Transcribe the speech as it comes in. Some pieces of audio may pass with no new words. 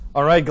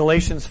All right,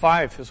 Galatians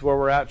 5 is where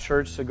we're at,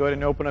 church, so go ahead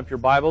and open up your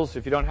Bibles.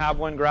 If you don't have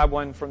one, grab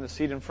one from the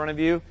seat in front of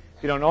you.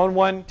 If you don't own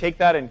one, take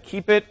that and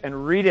keep it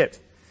and read it.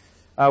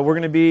 We're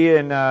going to be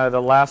in the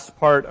last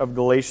part of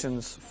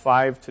Galatians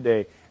 5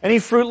 today. Any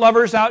fruit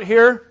lovers out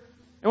here?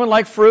 Anyone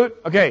like fruit?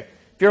 Okay,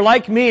 if you're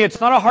like me,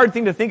 it's not a hard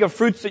thing to think of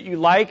fruits that you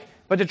like,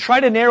 but to try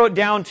to narrow it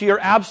down to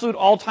your absolute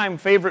all-time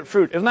favorite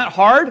fruit. Isn't that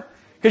hard?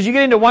 Because you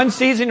get into one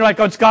season, you're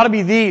like, oh, it's got to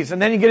be these.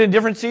 And then you get into a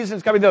different season,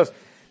 it's got to be those.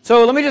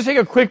 So let me just take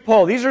a quick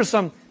poll. These are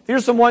some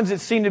ones that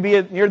seem to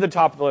be near the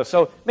top of the list.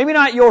 So maybe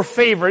not your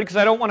favorite, because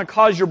I don't want to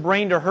cause your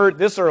brain to hurt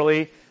this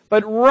early,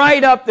 but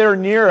right up there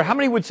near. How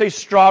many would say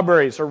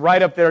strawberries are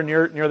right up there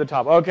near the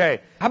top?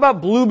 Okay. How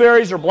about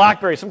blueberries or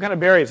blackberries? Some kind of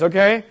berries,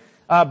 okay?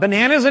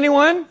 Bananas,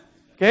 anyone?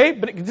 Okay,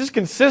 but just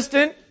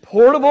consistent,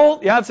 portable.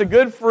 Yeah, it's a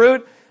good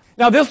fruit.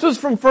 Now, this was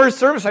from first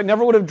service. I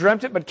never would have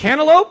dreamt it, but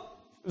cantaloupe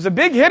was a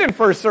big hit in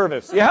first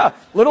service. Yeah,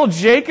 little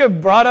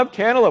Jacob brought up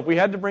cantaloupe. We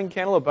had to bring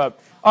cantaloupe up.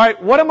 All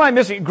right, what am I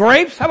missing?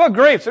 Grapes? How about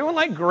grapes? Anyone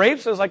like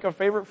grapes as like a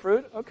favorite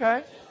fruit?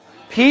 Okay.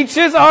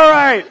 Peaches? All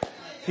right.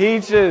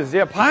 Peaches.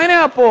 Yeah,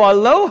 pineapple.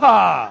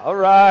 Aloha. All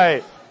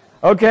right.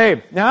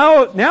 Okay,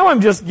 now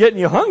I'm just getting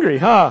you hungry,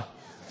 huh?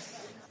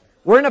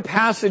 We're in a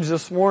passage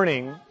this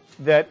morning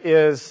that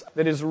is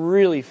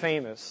really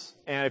famous.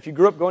 And if you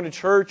grew up going to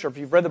church or if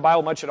you've read the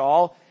Bible much at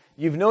all,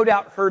 you've no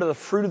doubt heard of the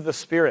fruit of the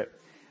Spirit.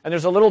 And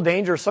there's a little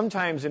danger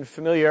sometimes in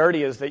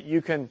familiarity is that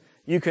you can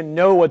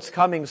know what's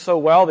coming so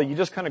well that you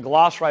just kind of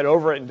gloss right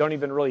over it and don't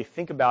even really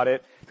think about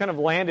it. We've kind of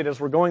landed, as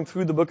we're going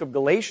through the book of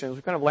Galatians,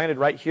 we've kind of landed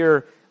right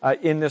here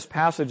in this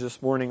passage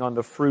this morning on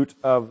the fruit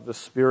of the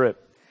Spirit.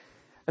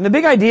 And the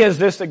big idea is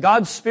this, that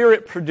God's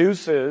Spirit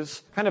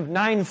produces kind of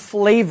 9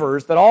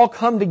 flavors that all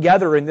come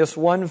together in this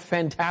one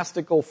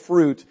fantastical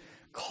fruit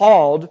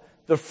called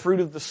the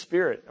fruit of the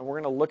Spirit. And we're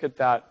going to look at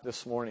that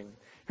this morning.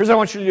 Here's what I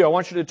want you to do. I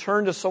want you to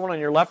turn to someone on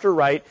your left or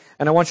right,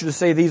 and I want you to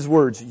say these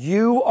words.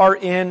 You are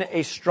in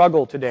a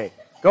struggle today.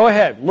 Go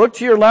ahead. Look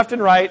to your left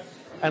and right,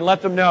 and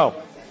let them know.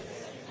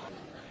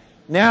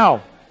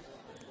 Now,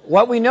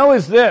 what we know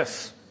is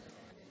this.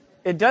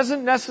 It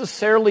doesn't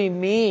necessarily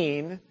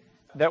mean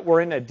that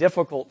we're in a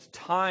difficult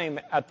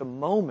time at the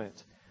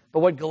moment.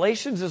 But what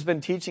Galatians has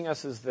been teaching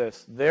us is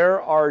this.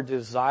 There are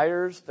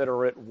desires that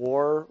are at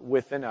war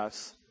within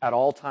us at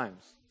all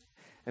times.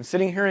 And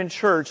sitting here in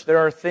church, there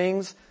are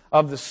things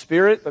of the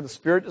Spirit, that the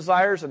Spirit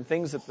desires, and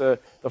things that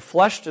the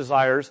flesh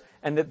desires,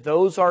 and that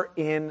those are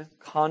in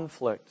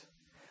conflict.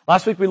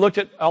 Last week we looked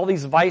at all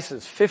these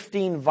vices,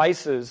 15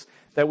 vices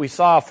that we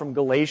saw from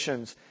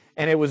Galatians,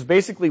 and it was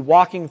basically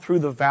walking through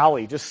the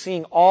valley, just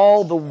seeing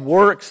all the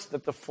works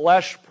that the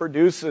flesh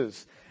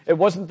produces. It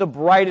wasn't the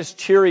brightest,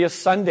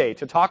 cheeriest Sunday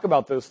to talk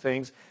about those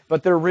things,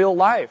 but they're real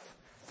life.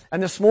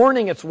 And this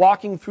morning it's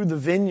walking through the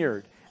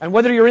vineyard. And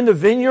whether you're in the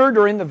vineyard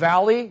or in the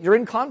valley, you're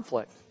in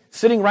conflict.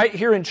 Sitting right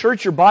here in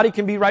church, your body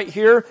can be right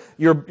here.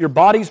 Your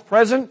body's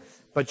present,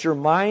 but your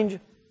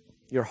mind,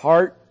 your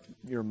heart,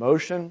 your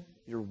emotion,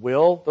 your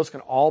will, those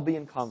can all be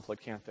in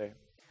conflict, can't they?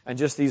 And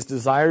just these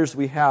desires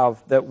we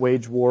have that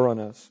wage war on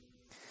us.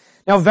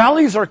 Now,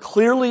 valleys are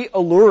clearly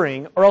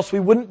alluring, or else we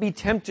wouldn't be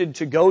tempted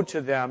to go to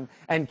them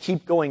and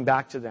keep going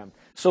back to them.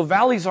 So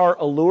valleys are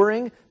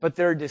alluring, but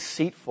they're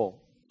deceitful.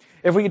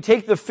 If we could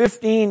take the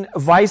 15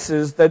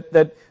 vices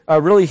that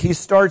really he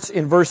starts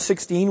in verse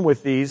 16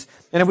 with these,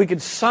 and if we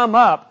could sum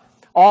up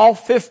all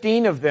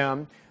 15 of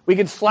them, we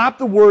could slap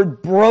the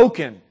word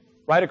broken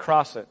right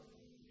across it.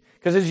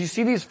 Because as you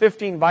see these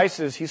 15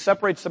 vices, he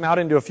separates them out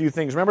into a few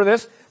things. Remember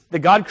this? That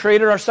God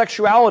created our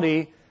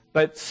sexuality,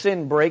 but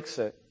sin breaks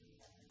it.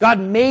 God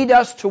made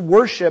us to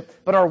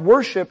worship, but our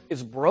worship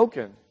is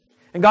broken.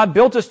 And God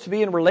built us to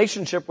be in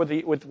relationship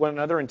with one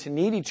another and to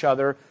need each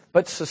other,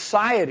 but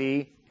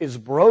society is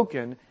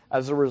broken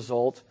as a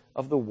result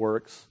of the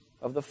works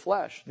of the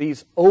flesh.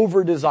 These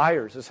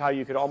over-desires is how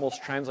you could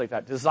almost translate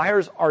that.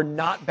 Desires are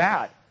not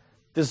bad.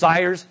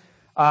 Desires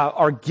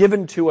are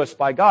given to us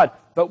by God.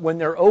 But when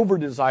they're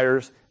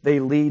over-desires, they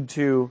lead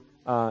to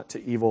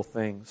evil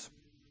things.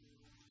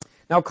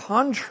 Now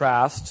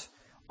contrast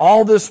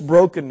all this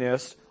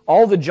brokenness,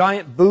 all the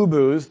giant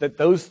boo-boos that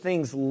those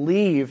things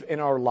leave in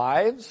our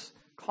lives,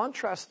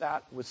 contrast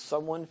that with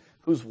someone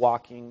who's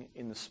walking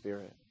in the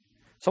Spirit.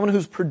 Someone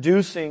who's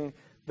producing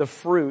the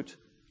fruit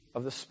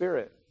of the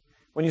Spirit.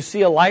 When you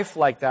see a life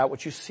like that,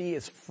 what you see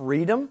is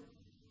freedom.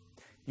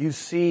 You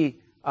see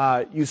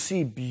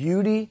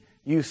beauty.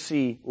 You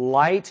see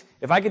light.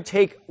 If I could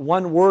take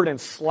one word and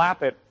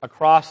slap it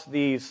across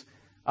these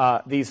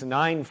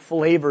 9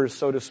 flavors,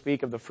 so to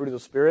speak, of the fruit of the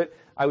Spirit,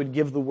 I would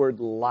give the word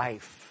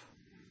life.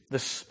 The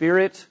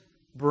Spirit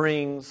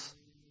brings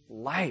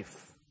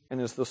life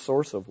and is the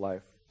source of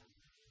life.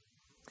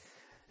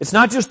 It's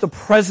not just the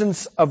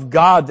presence of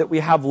God that we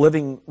have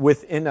living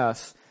within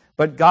us,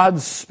 but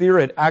God's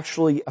Spirit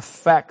actually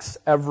affects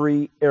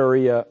every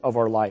area of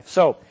our life.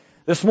 So,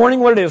 this morning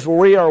what it is, where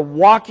we are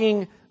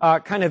walking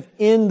kind of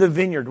in the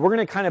vineyard, we're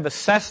going to kind of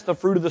assess the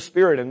fruit of the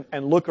Spirit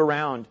and look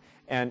around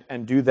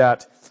and do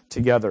that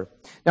together.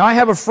 Now, I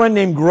have a friend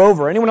named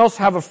Grover. Anyone else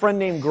have a friend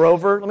named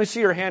Grover? Let me see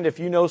your hand if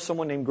you know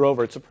someone named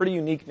Grover. It's a pretty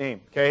unique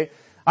name, okay?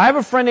 I have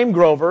a friend named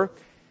Grover,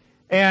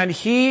 and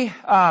he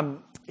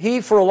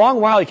for a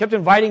long while, he kept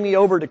inviting me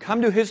over to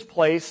come to his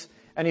place,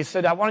 and he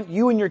said, I want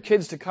you and your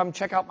kids to come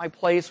check out my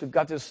place. We've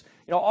got this,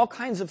 all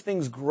kinds of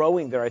things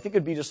growing there. I think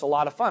it'd be just a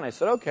lot of fun. I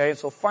said, okay. And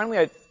so finally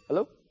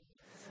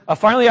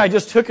I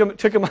just took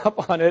him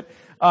up on it.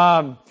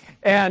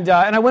 And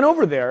I went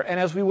over there, and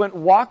as we went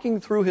walking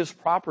through his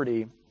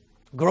property,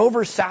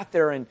 Grover sat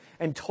there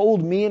and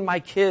told me and my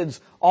kids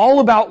all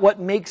about what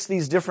makes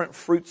these different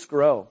fruits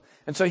grow.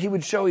 And so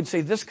he'd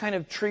say, this kind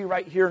of tree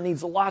right here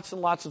needs lots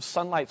and lots of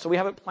sunlight. So we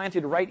have it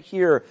planted right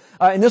here.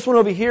 And this one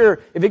over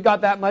here, if it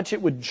got that much,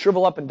 it would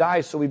shrivel up and die.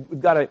 So we've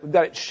got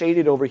it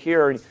shaded over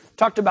here. And he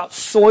talked about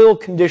soil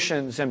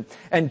conditions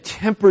and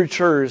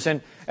temperatures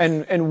and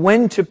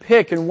when to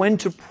pick and when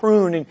to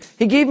prune. And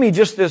he gave me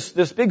just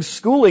this big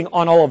schooling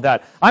on all of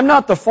that. I'm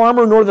not the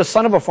farmer nor the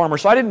son of a farmer,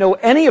 so I didn't know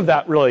any of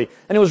that really.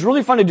 And it was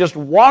really fun to just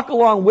walk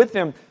along with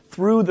him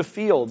through the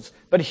fields.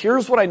 But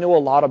here's what I know a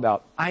lot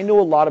about. I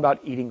know a lot about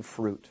eating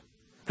fruit.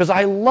 Because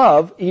I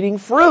love eating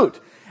fruit.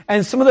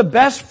 And some of the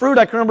best fruit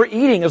I can remember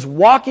eating is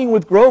walking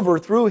with Grover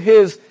through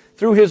his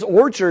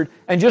orchard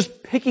and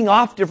just picking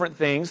off different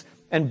things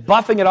and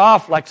buffing it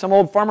off like some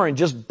old farmer and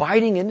just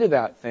biting into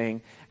that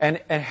thing and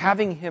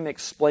having him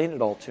explain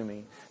it all to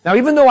me. Now,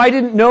 even though I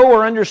didn't know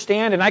or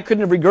understand and I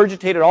couldn't have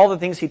regurgitated all the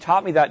things he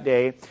taught me that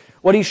day,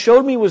 what he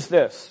showed me was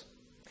this.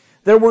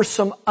 There were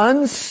some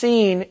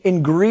unseen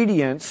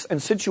ingredients and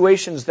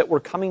situations that were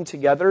coming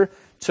together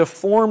to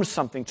form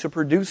something, to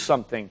produce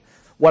something.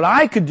 What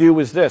I could do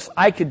was this.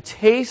 I could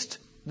taste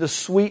the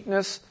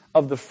sweetness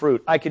of the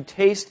fruit. I could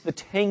taste the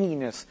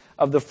tanginess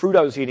of the fruit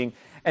I was eating.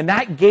 And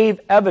that gave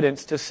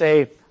evidence to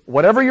say,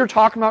 whatever you're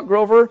talking about,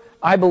 Grover,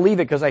 I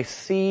believe it because I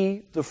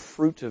see the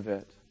fruit of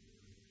it.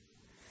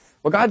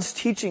 Well, God's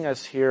teaching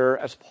us here,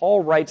 as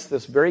Paul writes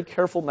this very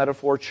careful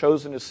metaphor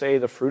chosen to say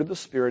the fruit of the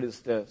Spirit is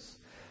this.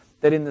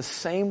 That in the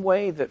same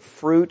way that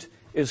fruit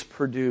is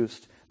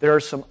produced, there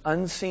are some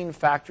unseen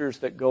factors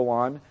that go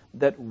on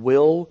that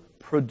will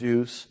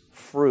produce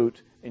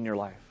fruit in your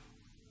life.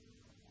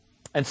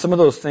 And some of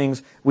those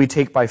things we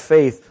take by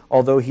faith,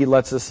 although He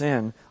lets us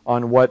in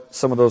on what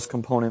some of those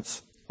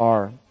components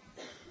are.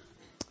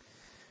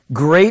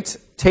 Great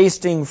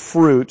tasting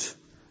fruit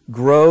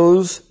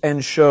grows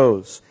and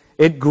shows.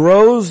 It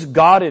grows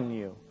God in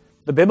you.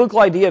 The biblical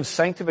idea of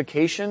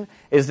sanctification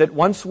is that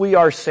once we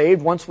are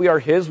saved, once we are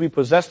His, we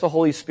possess the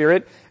Holy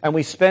Spirit, and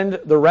we spend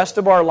the rest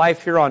of our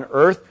life here on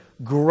earth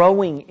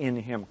growing in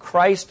Him.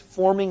 Christ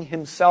forming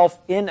Himself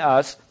in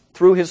us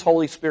through His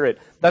Holy Spirit.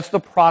 That's the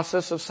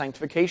process of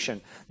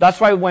sanctification.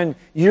 That's why when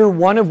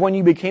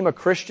you became a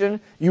Christian,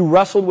 you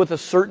wrestled with a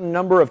certain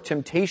number of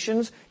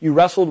temptations, you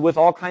wrestled with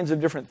all kinds of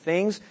different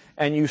things,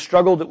 and you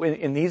struggled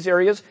in these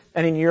areas,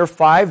 and in year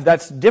 5,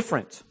 that's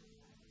different.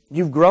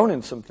 You've grown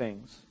in some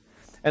things.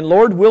 And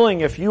Lord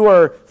willing, if you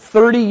are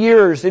 30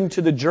 years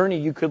into the journey,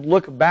 you could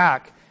look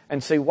back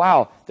and say,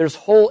 wow, there's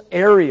whole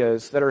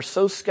areas that are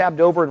so scabbed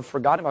over and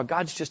forgotten about.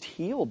 God's just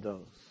healed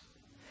those.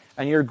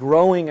 And you're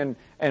growing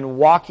and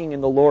walking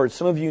in the Lord.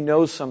 Some of you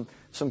know some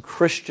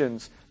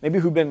Christians, maybe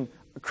who've been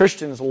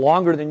Christians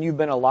longer than you've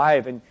been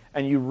alive,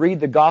 and you read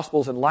the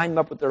Gospels and line them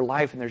up with their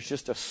life, and there's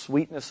just a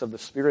sweetness of the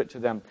Spirit to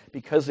them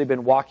because they've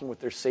been walking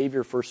with their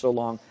Savior for so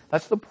long.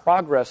 That's the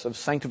progress of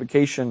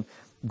sanctification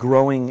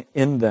growing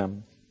in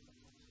them.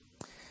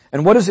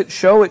 And what does it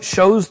show? It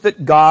shows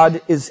that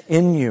God is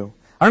in you.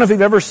 I don't know if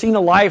you've ever seen a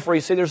life where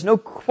you say there's no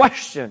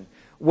question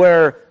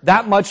where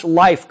that much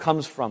life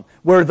comes from,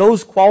 where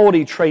those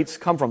quality traits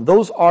come from.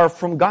 Those are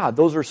from God.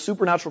 Those are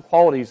supernatural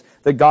qualities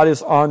that God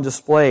is on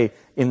display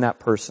in that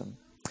person.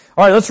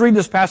 All right, let's read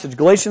this passage.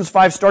 Galatians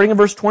 5, starting in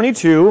verse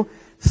 22,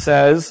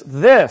 says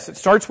this. It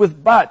starts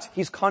with but.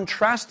 He's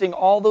contrasting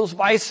all those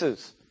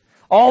vices,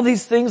 all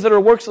these things that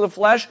are works of the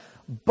flesh,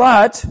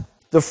 but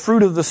the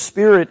fruit of the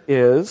Spirit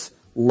is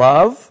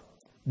love,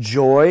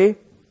 joy,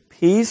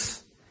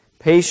 peace,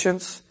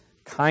 patience,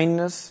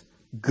 kindness,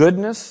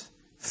 goodness,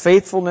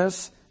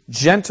 faithfulness,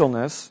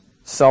 gentleness,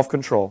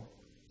 self-control.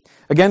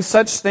 Against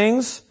such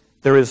things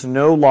there is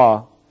no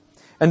law.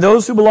 And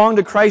those who belong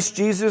to Christ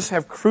Jesus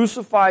have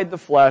crucified the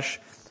flesh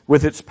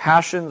with its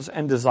passions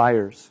and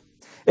desires.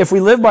 If we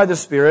live by the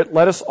Spirit,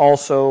 let us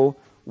also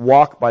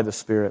walk by the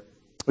Spirit.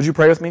 Would you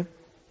pray with me?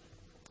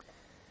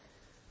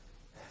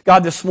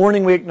 God, this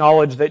morning we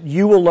acknowledge that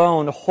You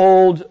alone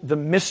hold the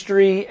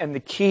mystery and the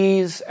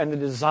keys and the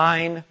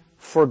design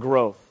for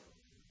growth,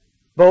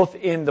 both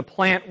in the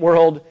plant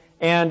world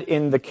and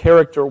in the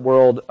character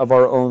world of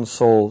our own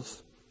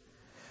souls.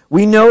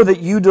 We know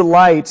that You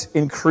delight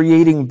in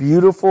creating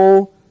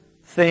beautiful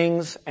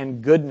things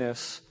and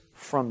goodness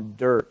from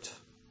dirt,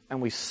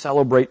 and we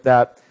celebrate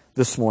that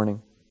this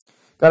morning.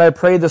 God, I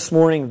pray this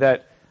morning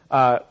that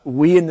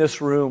we in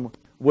this room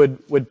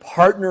would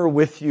partner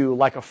with You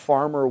like a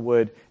farmer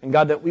would, and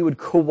God, that we would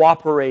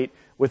cooperate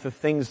with the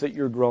things that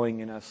You're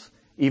growing in us,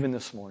 even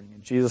this morning.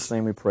 In Jesus'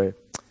 name we pray.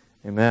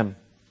 Amen.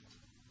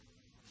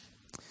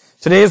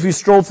 Today, as we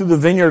stroll through the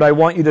vineyard, I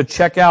want you to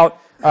check out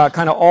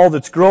kind of all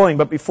that's growing.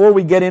 But before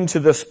we get into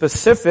the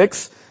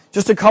specifics,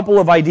 just a couple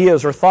of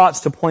ideas or thoughts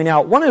to point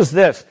out. One is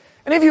this.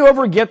 Any of you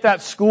ever get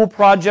that school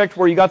project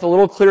where you got the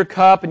little clear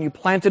cup and you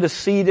planted a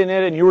seed in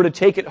it and you were to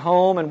take it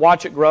home and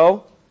watch it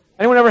grow?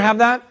 Anyone ever have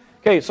that?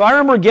 Okay, so I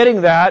remember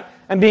getting that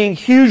and being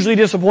hugely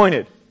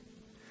disappointed.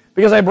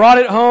 Because I brought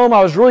it home,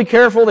 I was really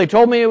careful, they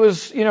told me it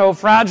was,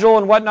 fragile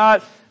and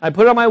whatnot. I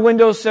put it on my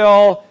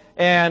windowsill,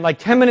 and like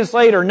 10 minutes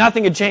later,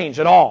 nothing had changed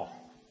at all.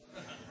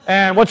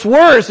 And what's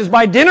worse is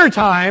by dinner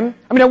time,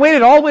 I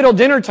waited all the way till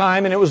dinner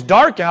time, and it was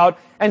dark out,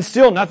 and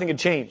still nothing had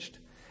changed.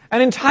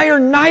 An entire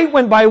night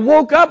went by, I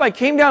woke up, I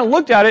came down and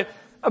looked at it,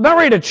 about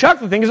ready to chuck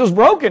the thing because it was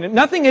broken, and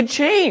nothing had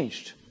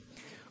changed.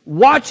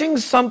 Watching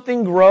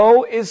something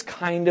grow is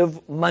kind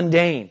of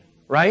mundane,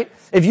 right?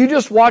 If you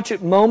just watch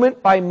it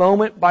moment by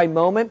moment by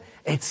moment,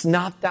 it's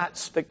not that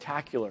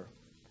spectacular.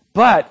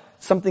 But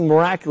something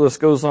miraculous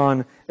goes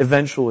on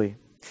eventually.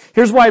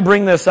 Here's why I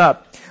bring this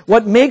up.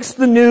 What makes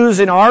the news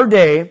in our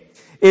day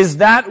is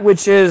that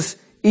which is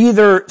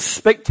either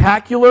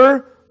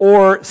spectacular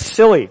or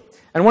silly.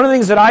 And one of the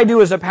things that I do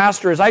as a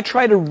pastor is I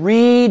try to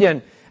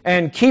read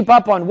and keep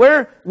up on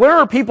where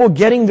are people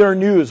getting their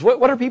news?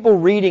 What are people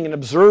reading and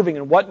observing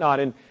and whatnot?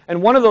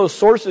 And one of those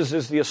sources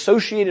is the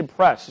Associated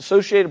Press.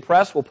 Associated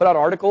Press will put out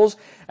articles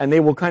and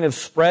they will kind of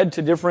spread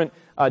to different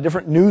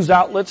news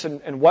outlets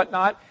and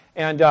whatnot.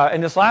 And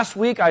this last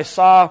week I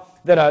saw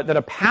that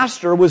a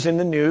pastor was in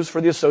the news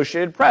for the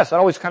Associated Press. That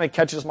always kind of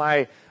catches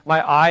my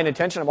eye and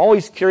attention. I'm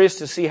always curious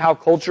to see how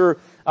culture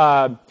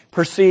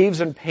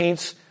perceives and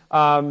paints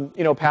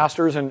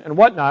pastors and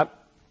whatnot.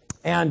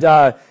 And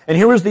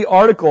here was the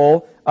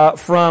article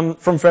from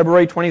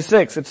February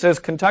 26th. It says,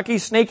 Kentucky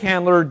snake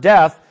handler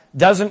death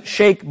doesn't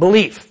shake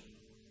belief.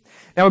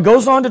 Now it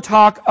goes on to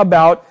talk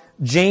about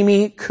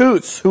Jamie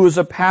Coots, who is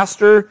a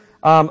pastor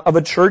of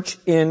a church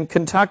in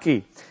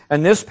Kentucky.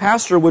 And this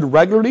pastor would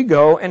regularly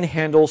go and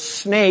handle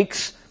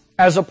snakes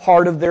as a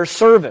part of their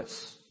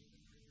service.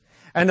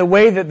 And the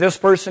way that this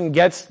person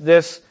gets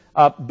this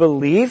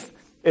belief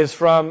is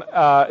from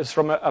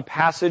a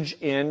passage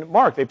in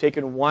Mark. They've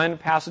taken one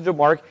passage of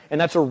Mark, and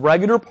that's a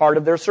regular part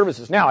of their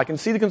services. Now, I can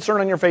see the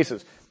concern on your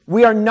faces.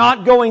 We are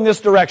not going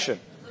this direction.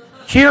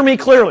 Hear me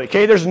clearly,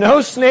 okay? There's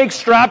no snake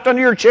strapped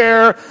under your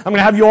chair. I'm going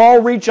to have you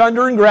all reach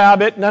under and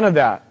grab it. None of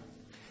that.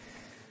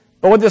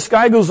 But what this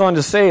guy goes on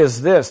to say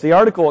is this. The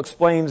article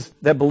explains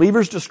that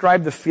believers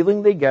describe the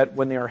feeling they get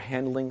when they are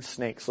handling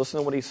snakes. Listen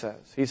to what he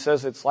says. He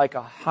says it's like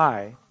a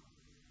high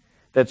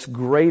that's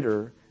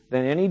greater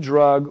than any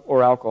drug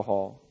or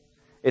alcohol.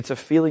 It's a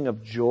feeling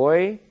of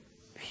joy,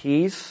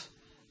 peace,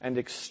 and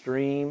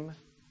extreme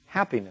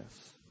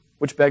happiness.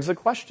 Which begs the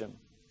question,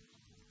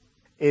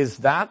 is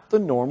that the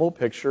normal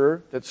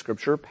picture that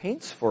Scripture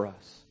paints for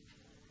us?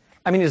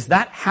 Is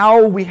that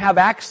how we have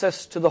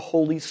access to the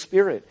Holy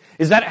Spirit?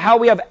 Is that how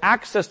we have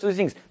access to these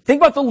things?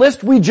 Think about the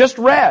list we just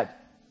read.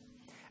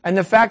 And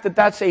the fact that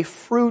that's a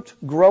fruit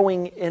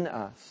growing in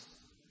us.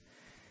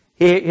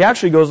 He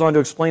actually goes on to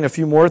explain a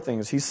few more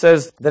things. He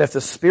says that if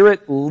the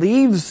Spirit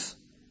leaves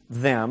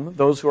them,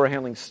 those who are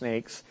handling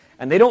snakes,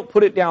 and they don't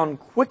put it down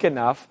quick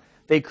enough,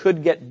 they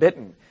could get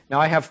bitten. Now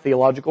I have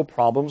theological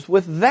problems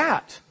with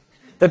that.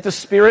 That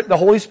the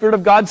Holy Spirit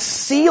of God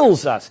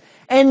seals us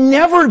and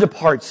never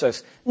departs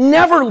us,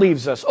 never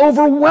leaves us.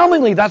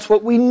 Overwhelmingly, that's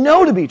what we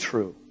know to be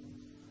true.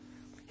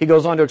 He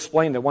goes on to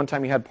explain that one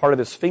time he had part of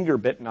his finger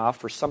bitten off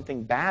for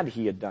something bad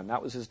he had done.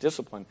 That was his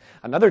discipline.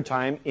 Another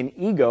time, in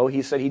ego,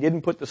 he said he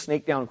didn't put the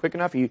snake down quick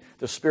enough.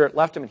 The Spirit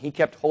left him and he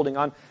kept holding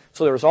on.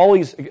 So there was all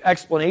these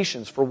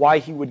explanations for why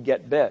he would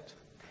get bit.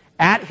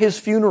 At his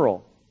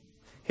funeral,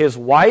 his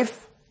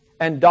wife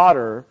and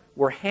daughter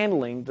were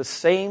handling the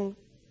same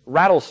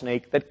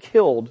rattlesnake that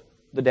killed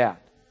the dad.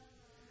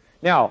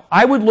 Now,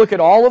 I would look at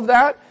all of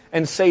that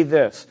and say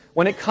this.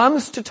 When it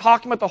comes to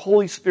talking about the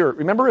Holy Spirit,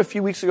 remember a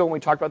few weeks ago when we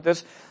talked about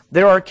this?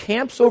 There are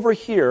camps over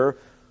here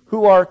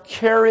who are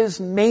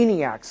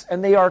charismaniacs,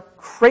 and they are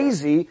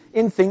crazy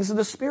in things of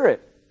the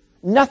Spirit.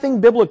 Nothing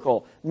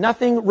biblical,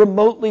 nothing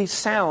remotely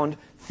sound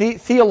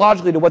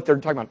theologically to what they're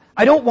talking about.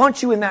 I don't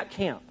want you in that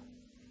camp.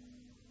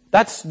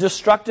 That's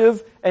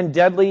destructive and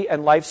deadly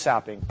and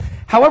life-sapping.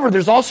 However,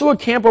 there's also a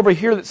camp over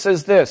here that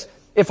says this.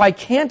 If I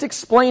can't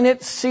explain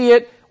it, see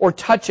it, or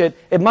touch it,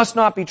 it must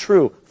not be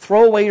true.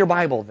 Throw away your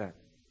Bible then.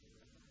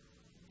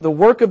 The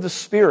work of the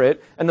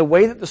Spirit and the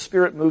way that the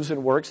Spirit moves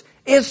and works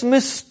is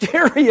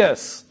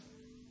mysterious.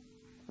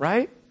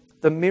 Right?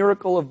 The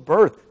miracle of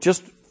birth.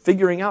 Just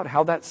figuring out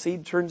how that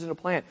seed turns into a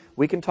plant.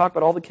 We can talk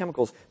about all the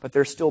chemicals, but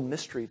there's still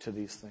mystery to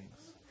these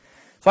things.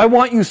 So I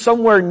want you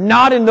somewhere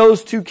not in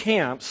those two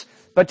camps,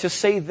 but to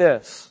say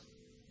this.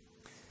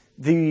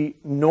 The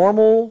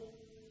normal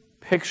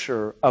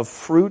picture of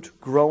fruit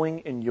growing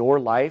in your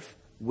life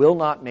will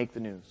not make the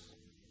news.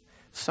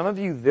 Some of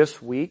you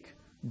this week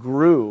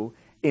grew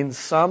in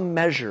some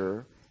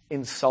measure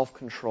in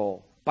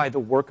self-control by the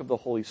work of the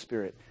Holy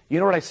Spirit. You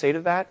know what I say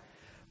to that?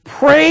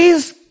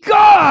 Praise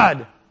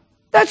God!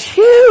 That's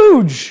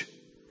huge!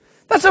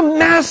 That's a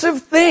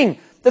massive thing.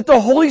 that the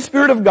Holy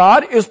Spirit of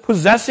God is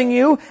possessing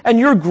you and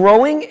you're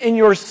growing in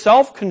your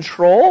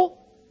self-control?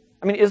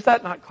 I mean, is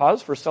that not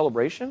cause for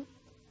celebration?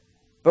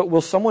 But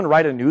will someone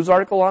write a news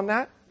article on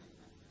that?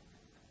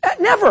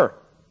 Never.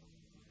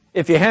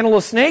 If you handle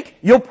a snake,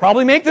 you'll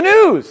probably make the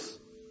news.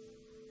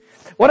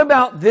 What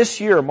about this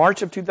year,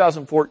 March of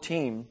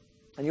 2014,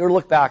 and you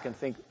look back and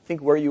think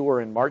where you were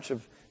in March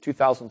of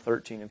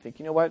 2013 and think,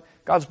 you know what?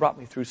 God's brought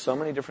me through so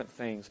many different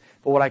things.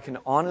 But what I can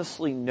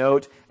honestly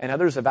note, and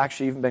others have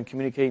actually even been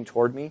communicating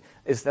toward me,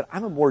 is that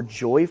I'm a more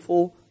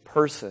joyful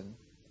person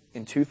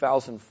in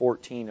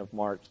 2014 of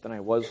March than I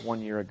was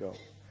 1 year ago.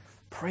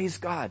 Praise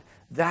God.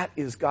 That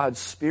is God's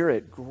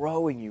Spirit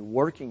growing you,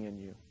 working in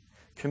you.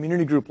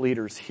 Community group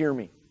leaders, hear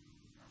me.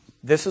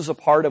 This is a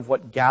part of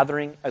what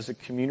gathering as a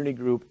community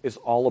group is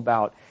all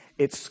about.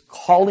 It's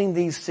calling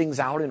these things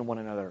out in one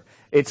another.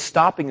 It's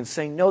stopping and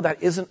saying, no,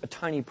 that isn't a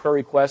tiny prayer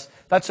request.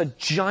 That's a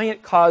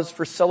giant cause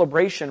for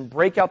celebration.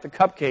 Break out the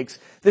cupcakes.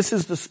 This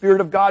is the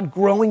Spirit of God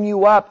growing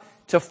you up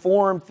to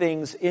form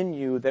things in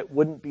you that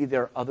wouldn't be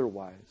there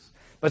otherwise.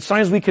 But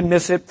sometimes we can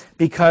miss it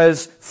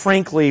because,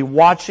 frankly,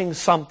 watching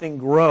something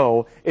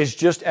grow is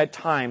just at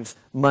times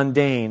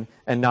mundane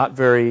and not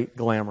very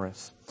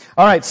glamorous.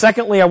 All right,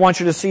 secondly, I want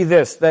you to see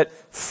this, that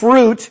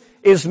fruit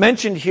is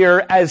mentioned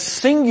here as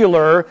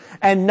singular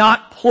and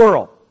not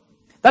plural.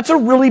 That's a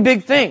really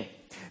big thing.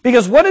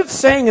 Because what it's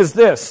saying is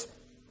this.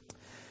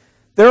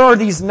 There are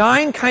these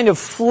 9 kind of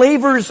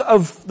flavors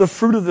of the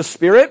fruit of the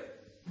Spirit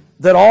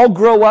that all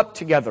grow up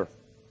together.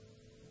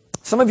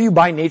 Some of you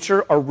by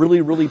nature are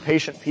really, really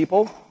patient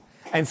people.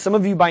 And some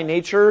of you by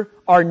nature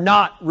are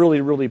not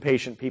really, really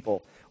patient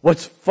people.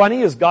 What's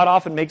funny is God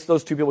often makes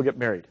those two people get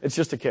married. It's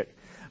just a kick.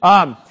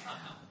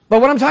 But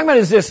what I'm talking about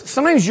is this.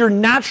 Sometimes you're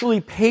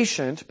naturally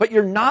patient, but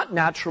you're not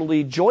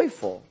naturally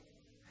joyful.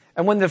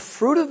 And when the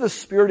fruit of the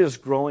Spirit is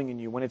growing in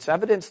you, when it's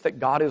evidence that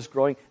God is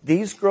growing,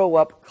 these grow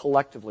up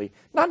collectively.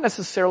 Not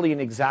necessarily in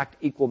exact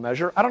equal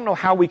measure. I don't know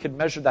how we could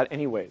measure that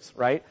anyways,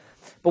 right?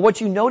 But what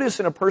you notice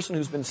in a person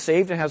who's been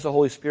saved and has the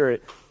Holy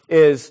Spirit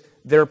is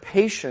their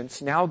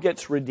patience now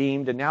gets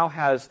redeemed and now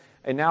has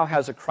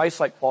a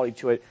Christ-like quality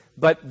to it,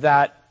 but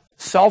that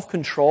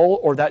self-control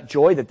or that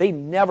joy that they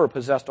never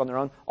possessed on their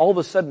own, all of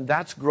a sudden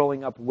that's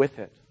growing up with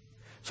it.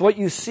 So what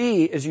you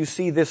see is you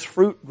see this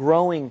fruit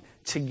growing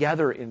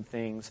together in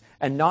things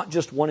and not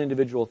just one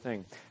individual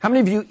thing. How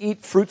many of you eat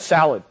fruit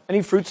salad?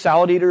 Any fruit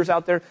salad eaters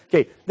out there?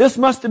 Okay, this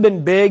must have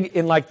been big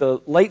in like the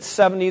late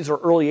 70s or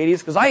early 80s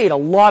because I ate a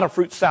lot of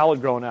fruit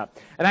salad growing up.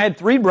 And I had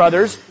 3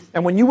 brothers,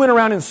 and when you went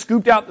around and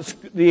scooped out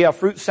the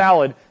fruit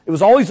salad, it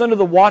was always under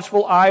the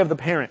watchful eye of the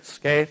parents,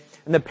 okay?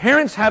 And the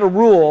parents had a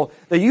rule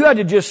that you had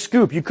to just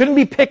scoop. You couldn't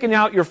be picking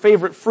out your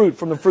favorite fruit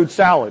from the fruit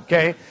salad,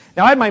 okay?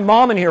 Now, I had my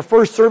mom in here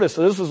first service,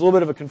 so this was a little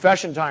bit of a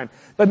confession time.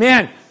 But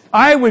man,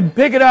 I would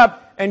pick it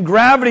up, and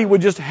gravity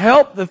would just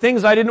help the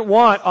things I didn't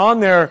want on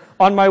there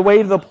on my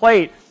way to the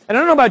plate. And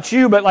I don't know about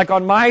you, but like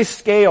on my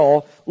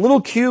scale, little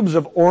cubes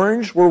of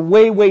orange were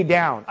way, way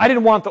down. I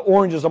didn't want the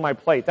oranges on my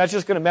plate. That's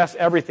just going to mess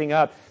everything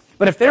up.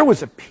 But if there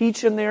was a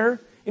peach in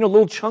there, you know,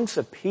 little chunks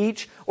of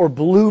peach or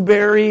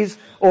blueberries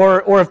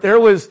or if there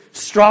was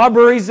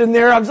strawberries in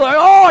there, I'm just like,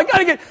 oh, I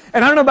gotta get,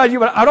 and I don't know about you,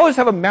 but I'd always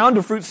have a mound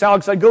of fruit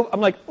salad because I'm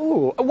like,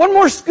 ooh, one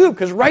more scoop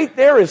because right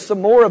there is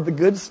some more of the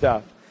good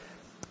stuff.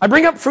 I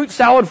bring up fruit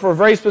salad for a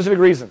very specific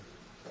reason.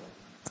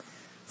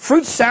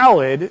 Fruit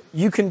salad,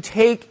 you can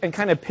take and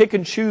kind of pick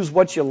and choose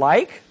what you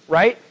like,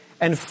 right?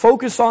 And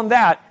focus on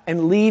that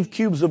and leave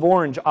cubes of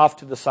orange off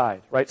to the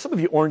side, right? Some of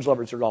you orange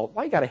lovers are all,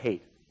 why you gotta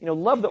hate? You know,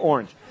 love the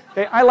orange.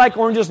 Okay, I like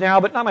oranges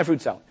now, but not my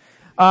fruit salad.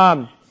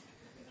 And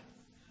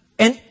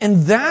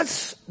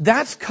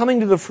that's coming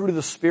to the fruit of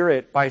the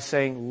Spirit by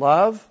saying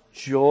love,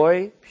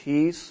 joy,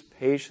 peace,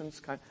 patience,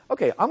 kindness.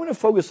 Okay, I'm going to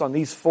focus on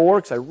these 4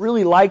 because I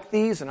really like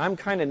these and I'm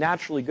kind of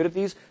naturally good at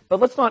these,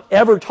 but let's not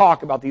ever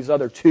talk about these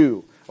other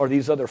 2 or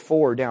these other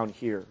 4 down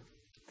here.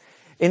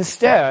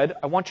 Instead,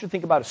 I want you to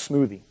think about a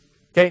smoothie.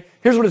 Okay,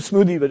 here's what a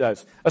smoothie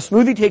does. A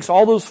smoothie takes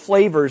all those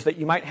flavors that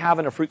you might have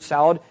in a fruit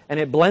salad and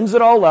it blends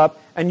it all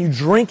up and you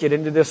drink it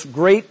into this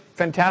great,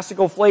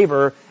 fantastical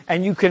flavor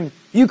and you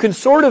can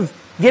sort of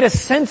get a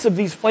sense of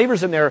these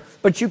flavors in there,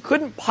 but you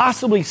couldn't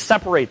possibly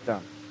separate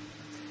them.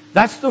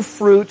 That's the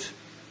fruit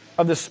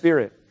of the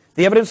Spirit.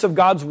 The evidence of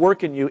God's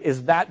work in you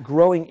is that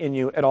growing in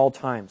you at all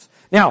times.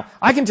 Now,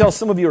 I can tell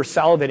some of you are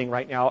salivating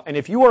right now, and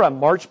if you are a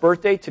March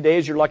birthday, today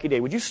is your lucky day.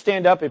 Would you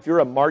stand up if you're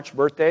a March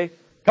birthday?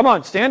 Come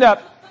on, stand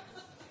up.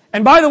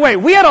 And by the way,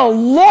 we had a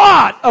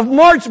lot of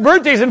March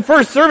birthdays in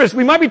first service.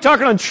 We might be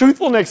talking on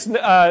Truthful next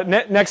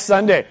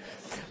Sunday.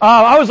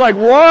 I was like,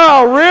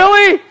 wow,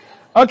 really?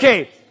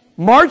 Okay,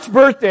 March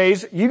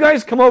birthdays, you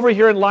guys come over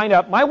here and line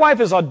up. My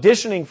wife is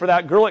auditioning for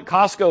that girl at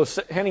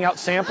Costco handing out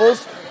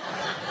samples.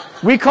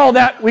 We call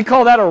that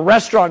a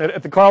restaurant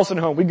at the Carlson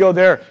home. We go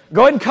there.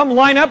 Go ahead and come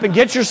line up and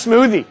get your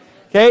smoothie.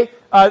 Okay?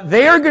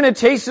 They are going to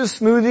taste this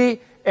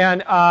smoothie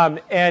and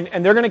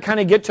they're going to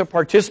kind of get to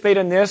participate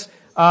in this.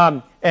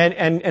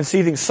 And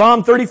see things.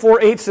 Psalm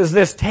 34:8 says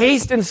this,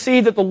 taste and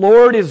see that the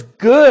Lord is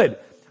good.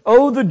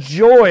 Oh, the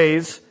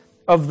joys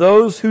of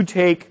those who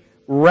take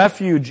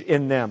refuge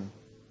in them.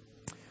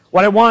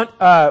 What I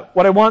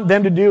want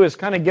them to do is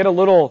kind of get a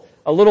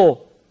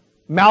little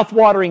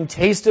mouth-watering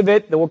taste of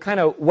it that will kind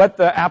of whet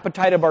the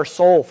appetite of our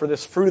soul for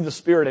this fruit of the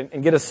Spirit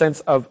and get a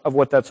sense of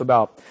what that's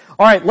about.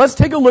 All right, let's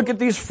take a look at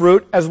these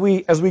fruit as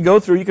we go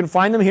through. You can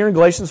find them here in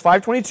Galatians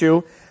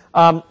 5:22.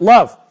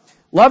 Love.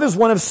 Love is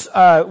one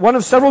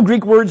of several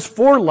Greek words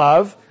for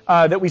love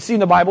that we see in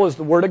the Bible is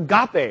the word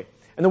agape.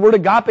 And the word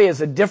agape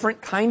is a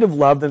different kind of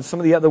love than some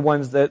of the other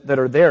ones that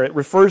are there. It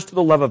refers to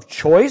the love of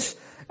choice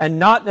and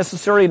not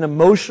necessarily an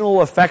emotional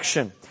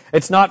affection.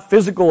 It's not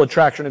physical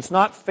attraction. It's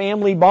not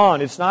family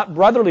bond. It's not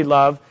brotherly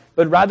love,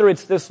 but rather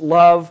it's this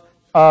love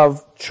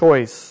of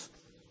choice.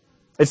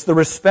 It's the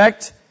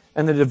respect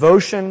and the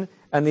devotion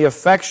and the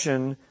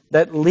affection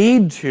that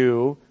lead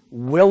to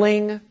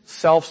willing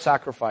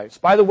self-sacrifice.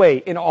 By the way,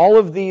 in all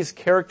of these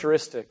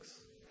characteristics,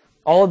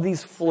 all of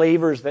these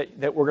flavors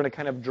that we're going to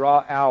kind of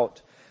draw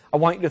out, I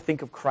want you to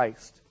think of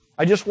Christ.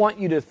 I just want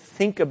you to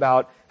think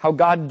about how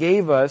God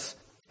gave us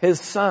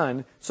His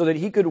Son so that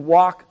He could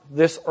walk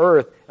this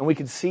earth and we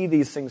could see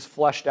these things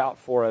fleshed out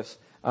for us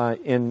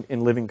in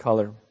living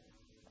color.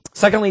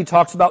 Secondly, he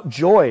talks about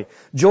joy.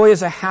 Joy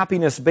is a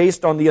happiness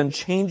based on the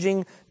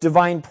unchanging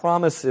divine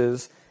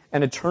promises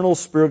and eternal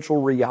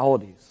spiritual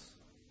realities.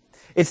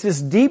 It's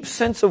this deep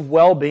sense of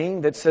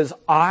well-being that says,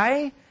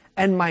 I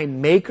and my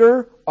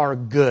Maker are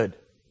good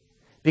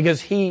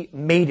because He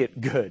made it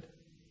good.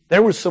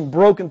 There were some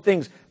broken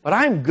things, but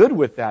I'm good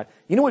with that.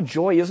 You know what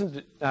joy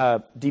isn't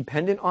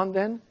dependent on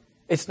then?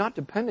 It's not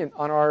dependent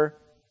on our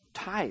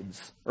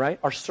tides, right?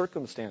 Our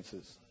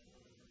circumstances.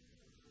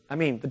 I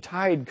mean, the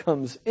tide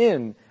comes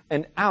in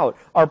and out.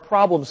 Our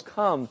problems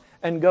come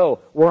and go.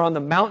 We're on the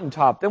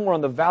mountaintop, then we're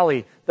on the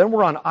valley, then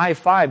we're on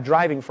I-5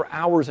 driving for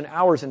hours and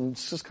hours, and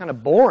it's just kind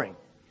of boring,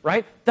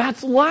 right?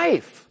 That's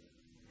life.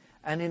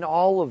 And in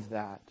all of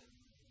that,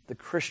 the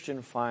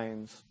Christian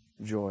finds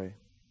joy.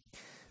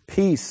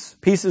 Peace.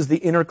 Peace is the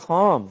inner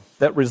calm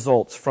that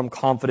results from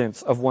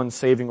confidence of one's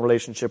saving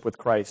relationship with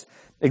Christ.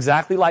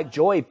 Exactly like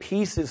joy,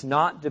 peace is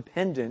not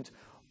dependent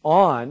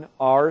on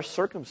our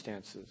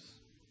circumstances.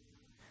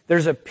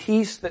 There's a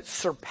peace that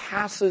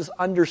surpasses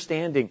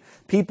understanding.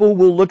 People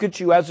will look at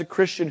you as a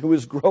Christian who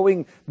is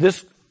growing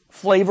this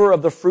flavor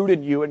of the fruit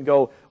in you and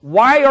go,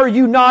 why are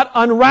you not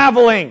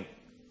unraveling?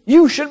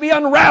 You should be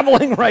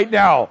unraveling right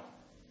now.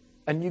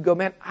 And you go,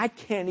 man, I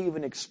can't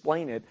even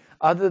explain it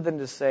other than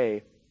to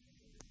say,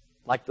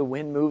 like the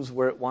wind moves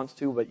where it wants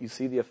to, but you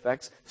see the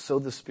effects, so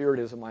the Spirit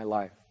is in my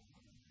life.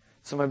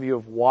 Some of you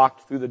have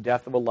walked through the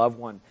death of a loved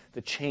one,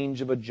 the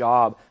change of a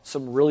job,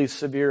 some really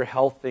severe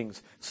health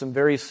things, some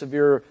very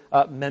severe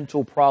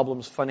mental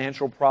problems,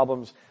 financial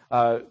problems,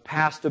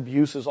 past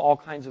abuses, all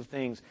kinds of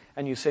things.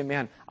 And you say,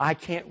 man, I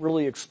can't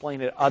really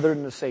explain it other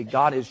than to say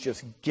God has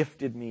just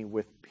gifted me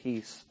with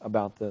peace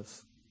about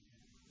this.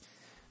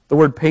 The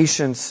word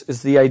patience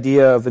is the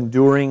idea of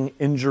enduring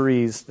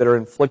injuries that are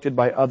inflicted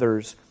by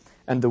others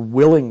and the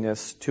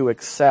willingness to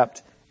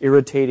accept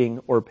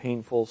irritating or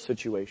painful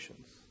situations.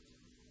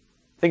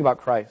 Think about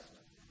Christ.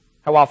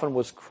 How often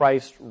was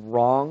Christ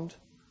wronged,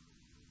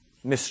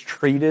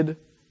 mistreated,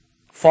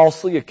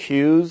 falsely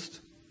accused,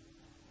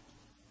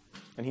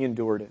 and He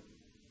endured it?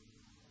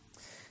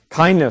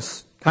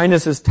 Kindness.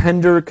 Kindness is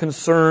tender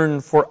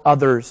concern for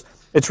others.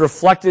 It's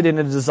reflected in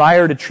a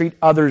desire to treat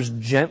others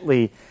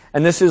gently.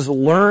 And this is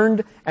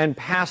learned and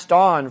passed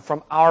on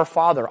from our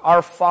Father.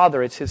 Our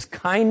Father, it's His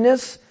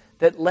kindness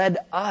that led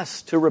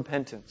us to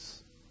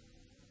repentance.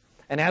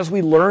 And as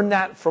we learn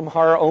that from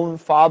our own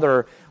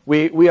Father,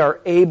 we are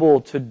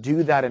able to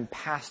do that and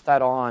pass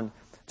that on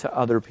to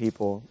other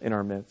people in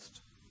our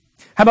midst.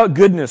 How about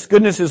goodness?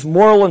 Goodness is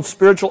moral and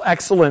spiritual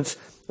excellence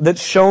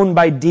that's shown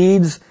by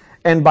deeds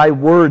and by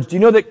words. Do you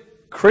know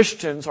that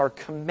Christians are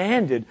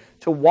commanded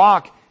to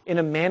walk in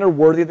a manner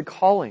worthy of the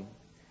calling,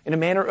 in a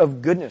manner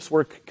of goodness?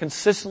 We're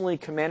consistently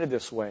commanded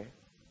this way.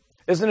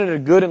 Isn't it a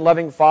good and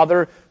loving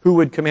Father who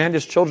would command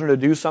His children to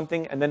do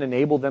something and then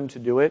enable them to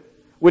do it?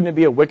 Wouldn't it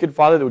be a wicked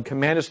Father that would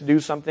command us to do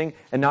something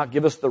and not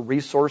give us the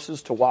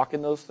resources to walk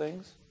in those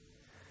things?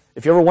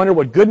 If you ever wonder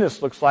what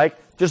goodness looks like,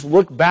 just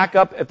look back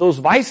up at those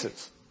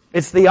vices.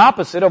 It's the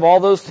opposite of all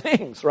those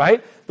things,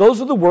 right?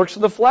 Those are the works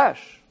of the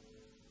flesh.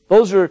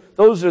 Those are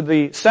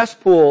the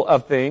cesspool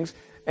of things,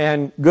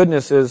 and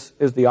goodness is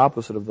the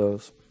opposite of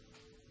those.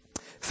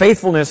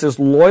 Faithfulness is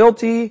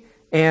loyalty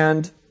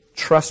and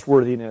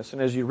trustworthiness.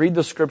 And as you read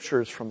the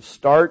Scriptures from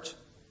start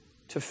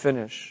to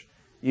finish,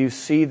 you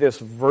see this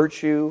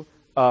virtue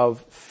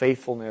of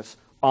faithfulness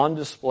on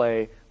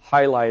display,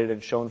 highlighted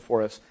and shown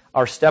for us.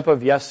 Our Step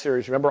of Yes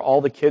series, remember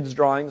all the kids'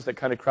 drawings that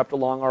kind of crept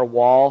along our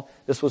wall?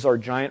 This was our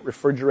giant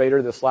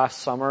refrigerator this last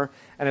summer.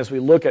 And as we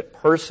look at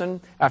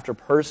person after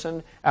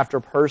person after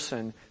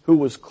person who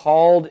was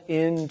called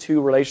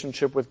into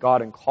relationship with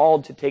God and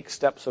called to take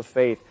steps of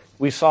faith,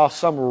 we saw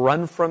some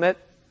run from it,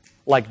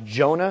 like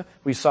Jonah.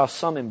 We saw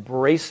some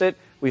embrace it.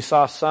 We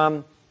saw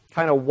some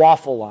kind of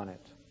waffle on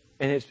it.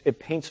 And it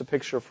paints a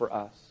picture for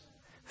us.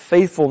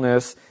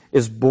 Faithfulness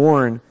is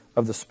born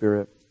of the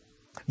Spirit.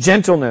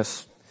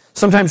 Gentleness.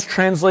 Sometimes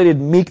translated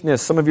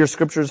meekness. Some of your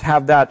scriptures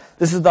have that.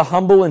 This is the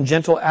humble and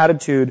gentle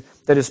attitude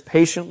that is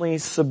patiently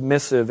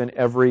submissive in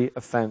every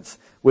offense,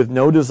 with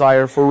no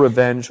desire for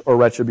revenge or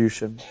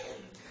retribution.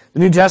 The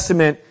New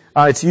Testament,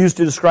 it's used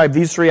to describe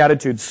these three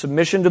attitudes: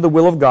 submission to the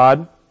will of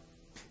God,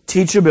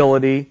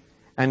 teachability,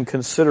 and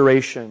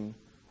consideration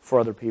for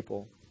other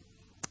people.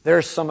 There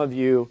are some of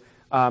you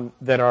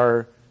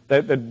that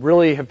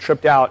really have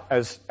tripped out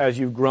as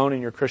you've grown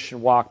in your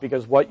Christian walk,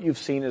 because what you've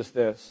seen is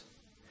this.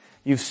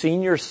 You've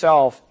seen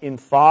yourself in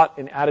thought,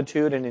 in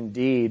attitude, and in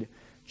deed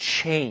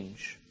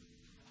change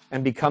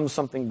and become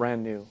something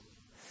brand new.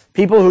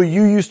 People who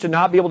you used to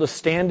not be able to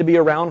stand to be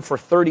around for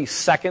 30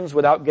 seconds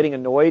without getting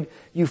annoyed,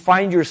 you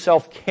find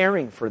yourself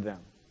caring for them.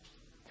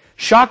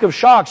 Shock of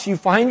shocks, you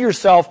find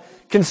yourself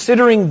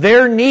considering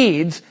their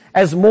needs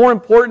as more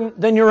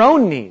important than your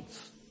own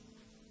needs.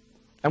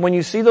 And when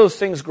you see those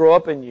things grow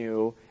up in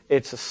you,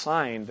 it's a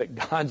sign that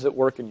God's at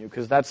work in you,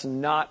 because that's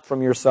not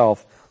from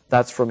yourself,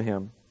 that's from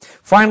Him.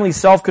 Finally,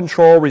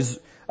 self-control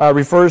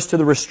refers to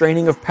the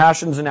restraining of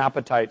passions and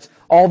appetites,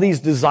 all these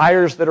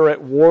desires that are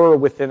at war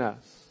within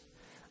us.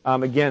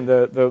 Again,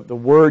 the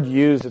word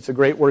used, it's a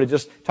great word. It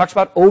just talks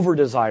about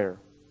over-desire.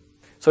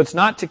 So it's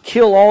not to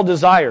kill all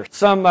desire.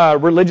 Some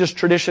religious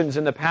traditions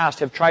in the past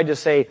have tried to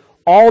say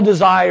all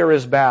desire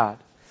is bad,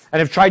 and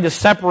have tried to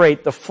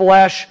separate the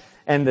flesh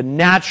and the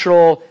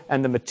natural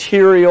and the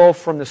material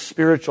from the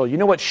spiritual. You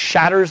know what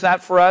shatters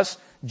that for us?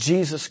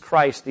 Jesus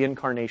Christ, the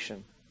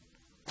incarnation.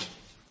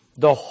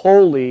 The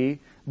holy,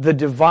 the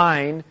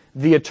divine,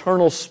 the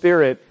eternal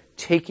Spirit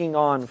taking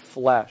on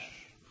flesh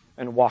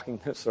and walking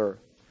this earth.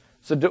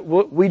 So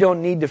we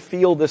don't need to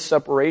feel this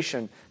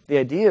separation. The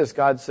idea is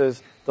God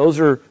says those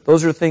are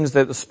things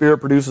that the Spirit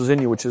produces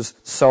in you, which is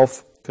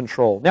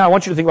self-control. Now I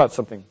want you to think about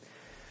something.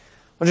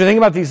 I want you to think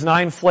about these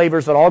 9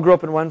 flavors that all grow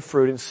up in one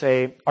fruit and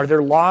say, are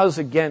there laws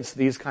against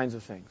these kinds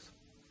of things?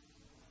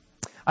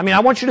 I mean,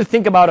 I want you to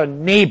think about a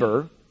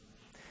neighbor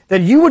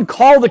that you would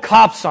call the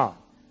cops on.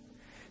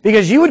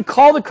 Because you would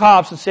call the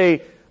cops and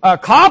say,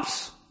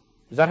 cops?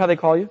 Is that how they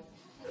call you?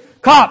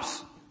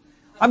 Cops,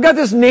 I've got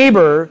this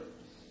neighbor,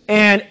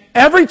 and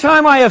every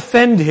time I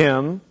offend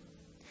him,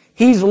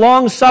 he's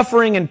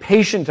long-suffering and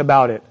patient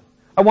about it.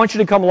 I want you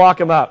to come lock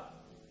him up.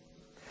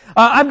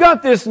 I've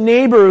got this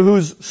neighbor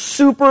who's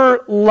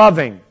super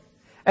loving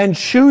and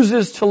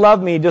chooses to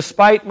love me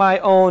despite my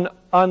own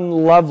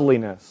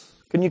unloveliness.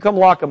 Can you come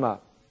lock him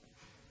up?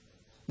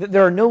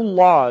 There are no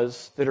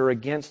laws that are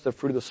against the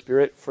fruit of the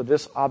Spirit for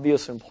this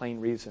obvious and plain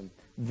reason.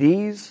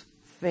 These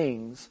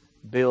things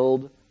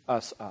build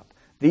us up.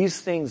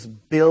 These things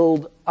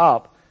build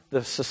up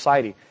the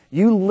society.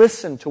 You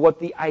listen to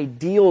what the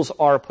ideals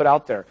are put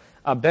out there.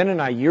 Ben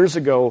and I, years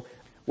ago,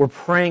 were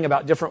praying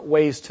about different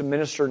ways to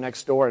minister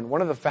next door, and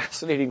one of the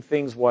fascinating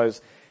things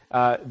was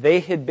they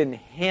had been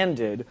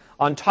handed,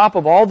 on top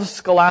of all the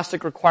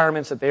scholastic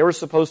requirements that they were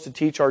supposed to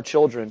teach our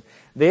children,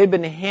 they had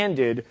been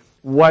handed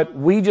what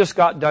we just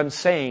got done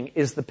saying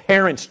is the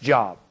parent's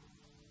job.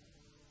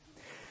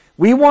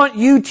 We want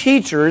you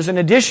teachers, in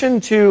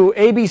addition to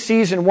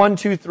ABCs and 1,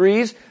 2,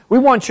 3s, we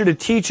want you to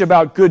teach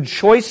about good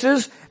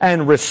choices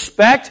and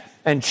respect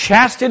and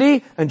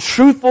chastity and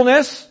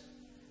truthfulness.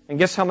 And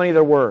guess how many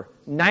there were?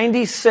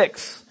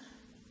 96.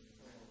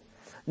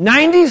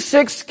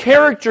 96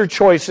 character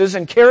choices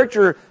and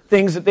character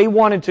things that they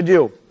wanted to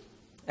do.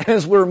 And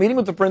as we were meeting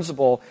with the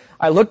principal,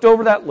 I looked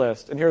over that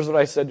list, and here's what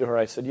I said to her.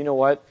 I said, you know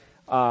what?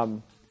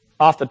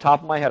 Off the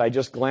top of my head, I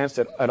just glanced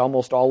at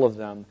almost all of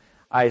them.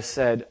 I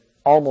said,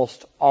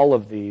 almost all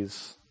of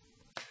these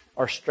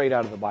are straight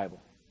out of the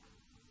Bible.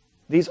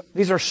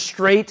 These are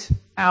straight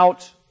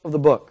out of the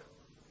book.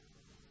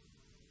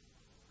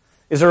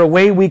 Is there a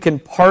way we can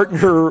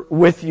partner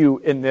with you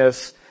in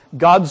this?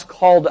 God's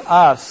called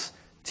us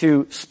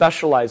to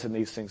specialize in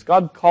these things.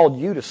 God called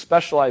you to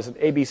specialize in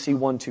ABC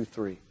 1, 2,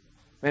 3.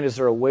 Man, is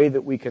there a way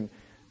that we can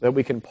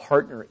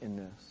partner in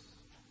this?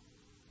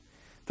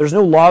 There's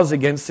no laws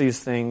against these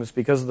things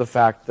because of the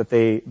fact that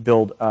they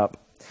build up.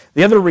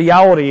 The other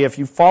reality, if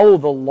you follow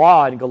the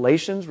law in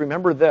Galatians,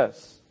 remember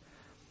this.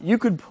 You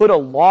could put a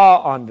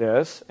law on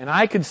this, and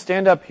I could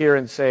stand up here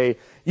and say,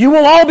 you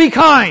will all be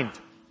kind.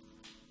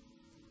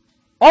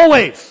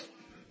 Always.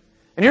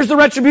 And here's the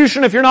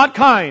retribution if you're not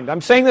kind.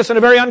 I'm saying this in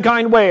a very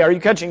unkind way. Are you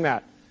catching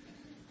that?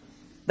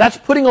 That's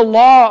putting a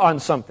law on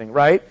something,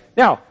 right?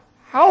 Now,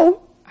 how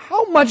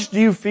much do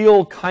you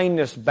feel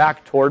kindness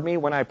back toward me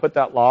when I put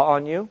that law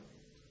on you?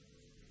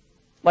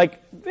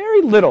 Like,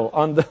 very little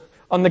on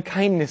the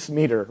kindness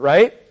meter,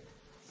 right?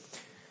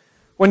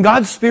 When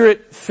God's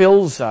Spirit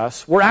fills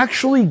us, we're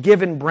actually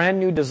given brand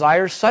new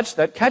desires such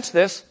that, catch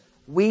this,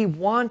 we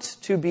want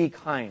to be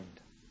kind.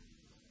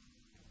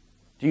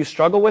 Do you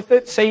struggle with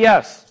it? Say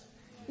yes.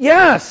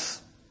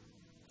 Yes!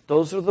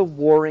 Those are the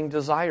warring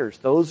desires.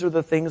 Those are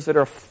the things that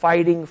are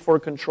fighting for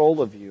control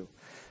of you.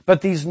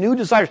 But these new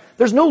desires,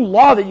 there's no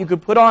law that you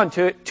could put on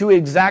to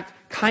exact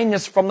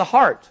kindness from the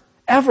heart.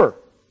 Ever.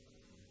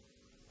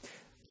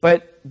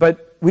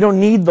 But we don't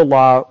need the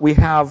law. We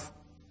have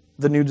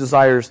the new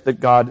desires that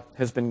God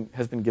has been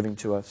giving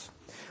to us.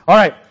 All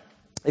right.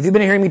 If you've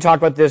been hearing me talk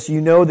about this, you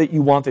know that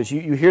you want this.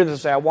 You hear this and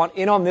say, I want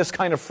in on this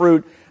kind of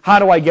fruit. How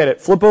do I get it?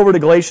 Flip over to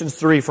Galatians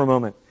 3 for a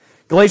moment.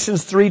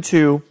 Galatians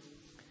 3:2,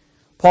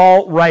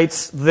 Paul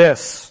writes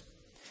this.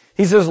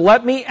 He says,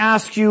 let me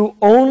ask you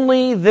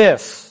only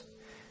this.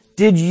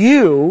 Did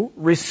you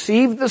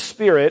receive the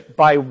Spirit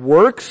by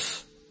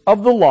works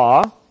of the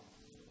law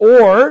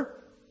or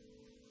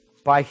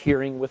by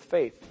hearing with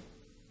faith?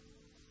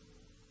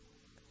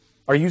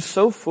 Are you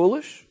so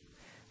foolish?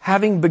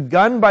 Having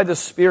begun by the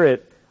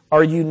Spirit,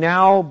 are you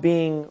now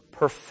being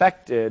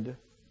perfected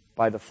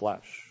by the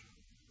flesh?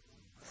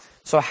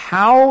 So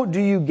how do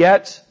you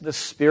get the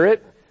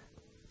Spirit?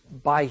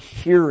 By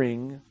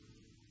hearing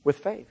with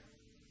faith,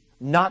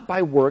 not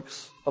by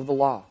works of the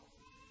law.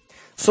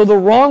 So the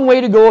wrong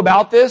way to go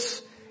about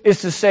this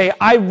is to say,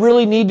 I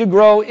really need to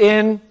grow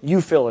in,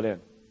 you fill it in.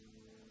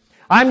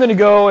 I'm going to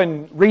go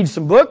and read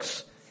some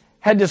books,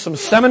 head to some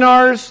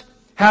seminars,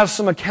 have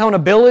some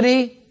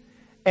accountability,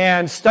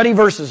 and study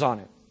verses on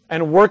it,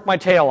 and work my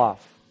tail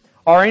off.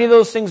 Are any of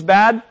those things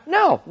bad?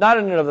 No, not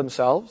in and of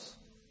themselves.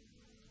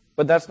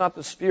 But that's not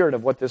the spirit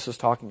of what this is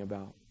talking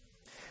about.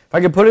 If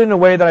I could put it in a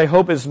way that I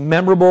hope is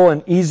memorable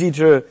and easy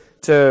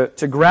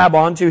to grab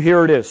onto,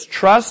 here it is.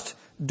 Trust,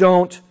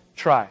 don't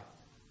try.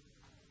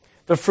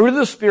 The fruit of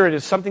the Spirit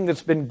is something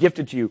that's been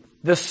gifted to you.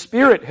 The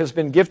Spirit has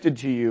been gifted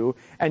to you,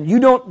 and you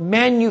don't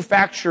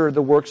manufacture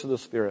the works of the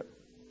Spirit.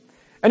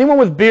 Anyone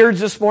with beards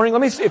this morning?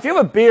 Let me see. If you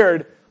have a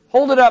beard,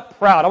 hold it up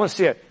proud. I want to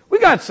see it. We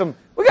got some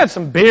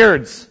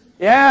beards.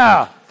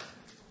 Yeah.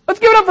 Let's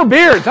give it up for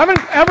beards. I haven't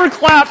ever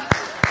clapped.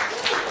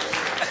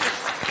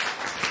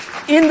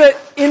 In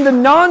the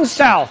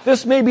non-South,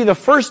 this may be the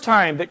first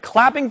time that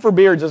clapping for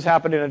beards has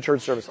happened in a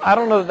church service. I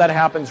don't know that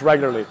happens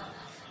regularly.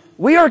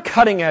 We are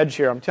cutting edge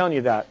here, I'm telling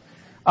you that.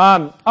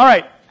 All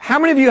right, how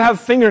many of you have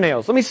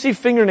fingernails? Let me see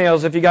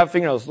fingernails if you got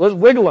fingernails. Let's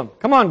wiggle them.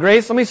 Come on,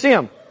 Grace, let me see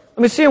them.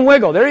 Let me see them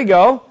wiggle. There you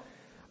go.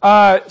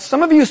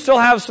 Some of you still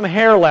have some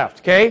hair left,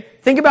 okay?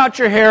 Think about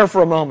your hair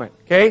for a moment,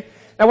 okay?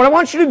 Now what I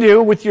want you to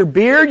do with your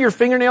beard, your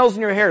fingernails,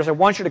 and your hair is I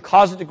want you to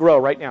cause it to grow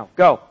right now.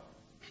 Go.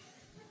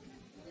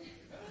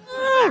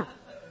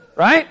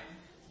 Right?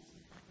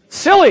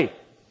 Silliness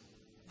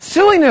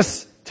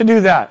to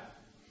do that.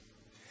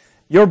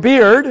 Your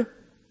beard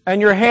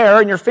and your hair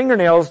and your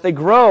fingernails, they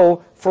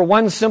grow for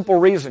one simple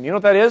reason. You know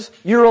what that is?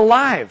 You're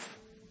alive.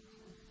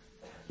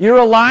 You're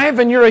alive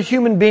and you're a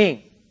human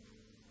being.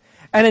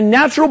 And a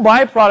natural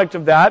byproduct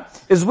of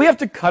that is we have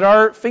to cut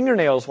our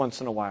fingernails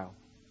once in a while.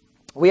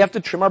 We have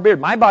to trim our beard.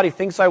 My body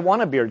thinks I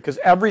want a beard because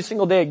every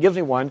single day it gives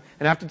me one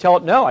and I have to tell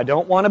it, no, I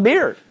don't want a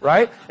beard,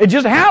 right? It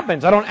just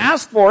happens. I don't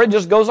ask for it. It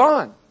just goes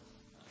on.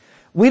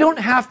 We don't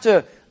have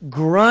to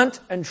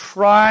grunt and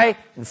try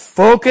and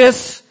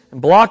focus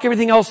and block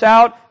everything else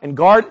out and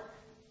guard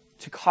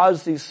to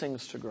cause these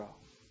things to grow.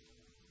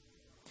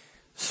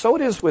 So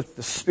it is with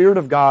the Spirit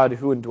of God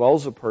who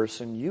indwells a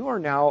person. You are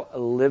now a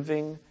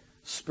living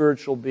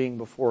spiritual being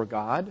before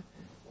God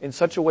in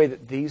such a way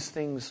that these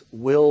things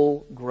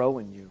will grow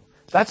in you.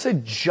 That's a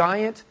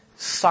giant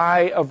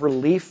sigh of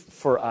relief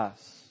for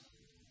us.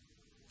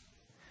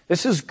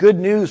 This is good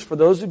news for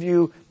those of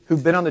you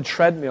who've been on the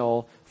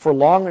treadmill for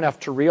long enough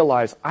to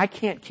realize, I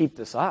can't keep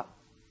this up.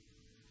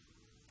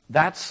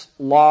 That's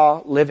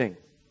law living.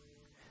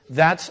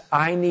 That's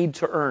I need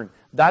to earn.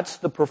 That's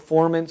the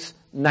performance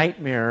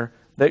nightmare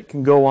that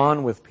can go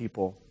on with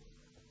people.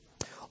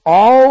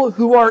 All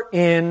who are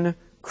in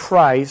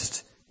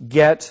Christ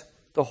get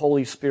the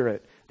Holy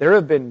Spirit. There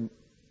have been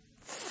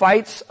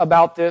fights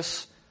about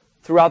this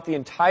throughout the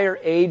entire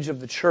age of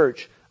the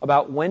church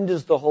about when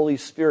does the Holy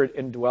Spirit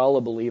indwell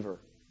a believer.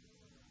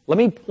 Let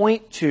me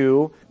point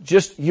to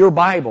just your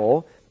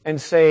Bible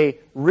and say,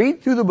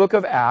 read through the book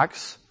of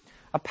Acts.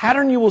 A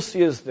pattern you will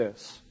see is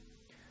this.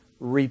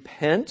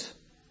 Repent,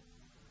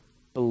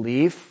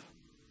 belief,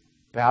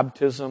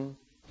 baptism,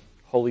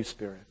 Holy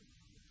Spirit.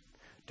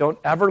 Don't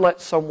ever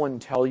let someone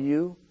tell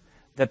you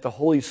that the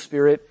Holy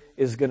Spirit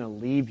is going to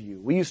leave you.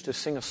 We used to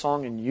sing a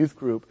song in youth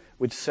group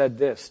which said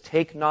this,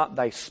 take not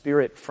thy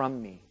spirit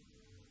from me.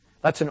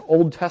 That's an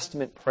Old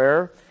Testament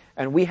prayer,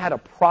 and we had a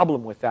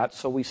problem with that,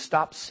 so we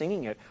stopped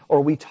singing it.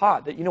 Or we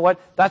taught that, you know what,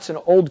 that's an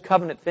old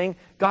covenant thing.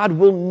 God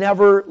will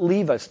never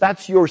leave us.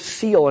 That's your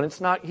seal,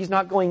 and He's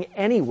not going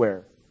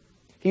anywhere.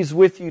 He's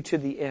with you to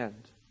the end.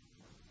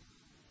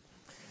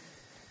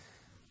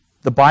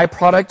 The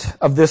byproduct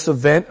of this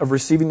event of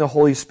receiving the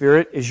Holy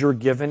Spirit is you're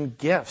given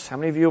gifts. How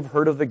many of you have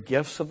heard of the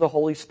gifts of the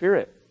Holy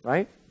Spirit,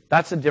 right?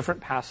 That's a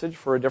different passage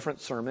for a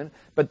different sermon,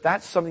 but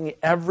that's something that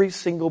every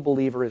single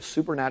believer is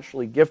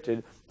supernaturally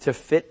gifted to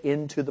fit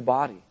into the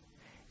body.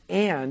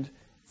 And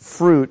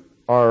fruit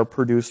are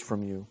produced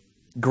from you.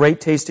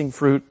 Great tasting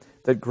fruit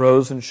that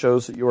grows and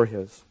shows that you're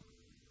His.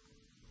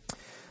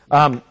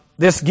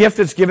 This gift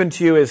that's given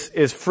to you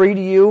is free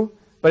to you,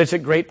 but it's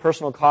at great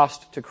personal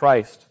cost to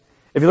Christ.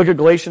 If you look at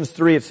Galatians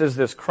 3, it says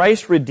this,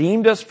 Christ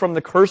redeemed us from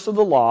the curse of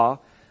the law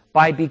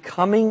by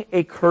becoming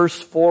a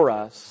curse for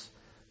us,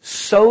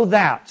 so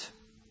that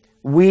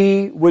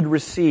we would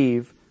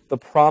receive the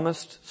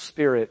promised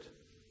Spirit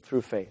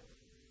through faith.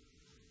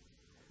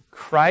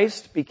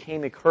 Christ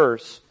became a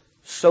curse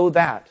so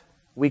that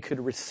we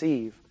could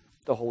receive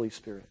the Holy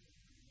Spirit.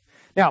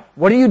 Now,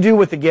 what do you do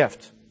with the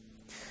gift?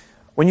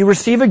 When you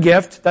receive a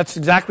gift, that's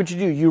exactly what you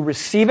do. You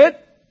receive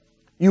it,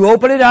 you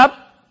open it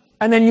up,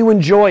 and then you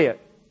enjoy it.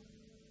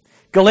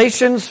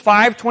 Galatians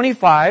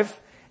 5:25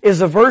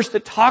 is a verse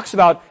that talks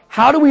about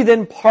how do we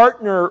then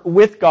partner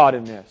with God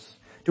in this?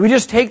 Do we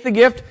just take the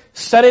gift,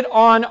 set it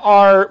on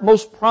our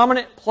most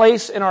prominent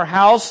place in our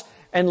house,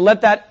 and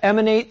let that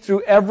emanate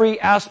through every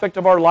aspect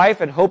of our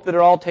life and hope that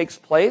it all takes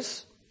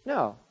place?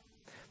 No.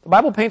 The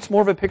Bible paints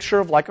more of a picture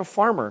of like a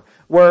farmer,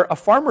 where a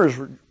farmer's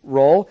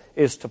role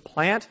is to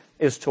plant,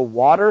 is to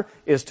water,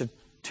 is to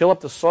till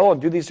up the soil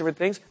and do these different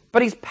things,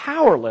 but he's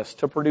powerless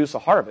to produce a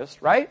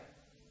harvest, right?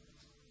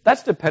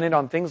 That's dependent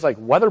on things like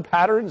weather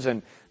patterns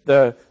and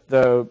the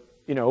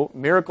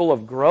miracle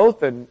of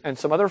growth and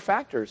some other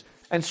factors.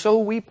 And so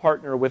we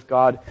partner with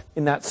God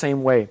in that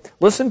same way.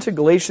 Listen to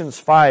Galatians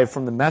 5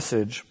 from the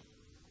Message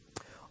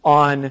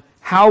on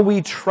how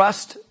we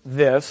trust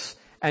this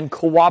and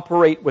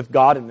cooperate with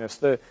God in this.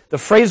 The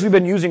phrase we've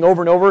been using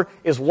over and over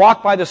is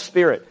walk by the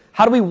Spirit.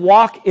 How do we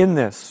walk in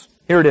this?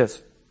 Here it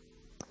is.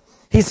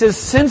 He says,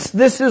 since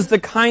this is the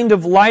kind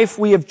of life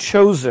we have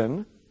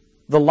chosen,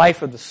 the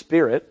life of the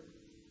Spirit,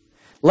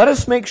 let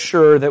us make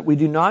sure that we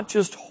do not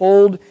just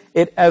hold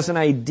it as an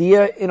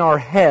idea in our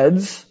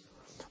heads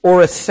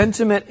or a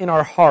sentiment in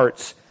our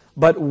hearts,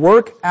 but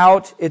work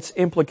out its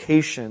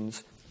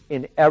implications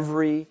in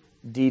every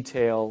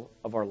detail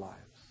of our lives.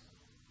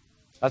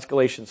 That's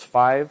Galatians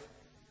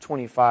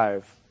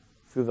 5:25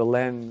 through the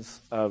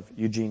lens of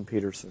Eugene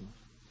Peterson.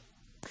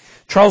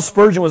 Charles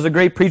Spurgeon was a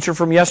great preacher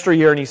from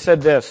yesteryear, and he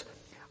said this,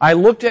 I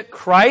looked at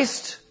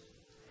Christ,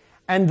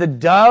 and the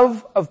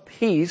dove of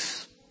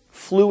peace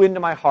flew into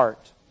my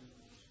heart.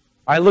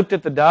 I looked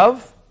at the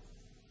dove,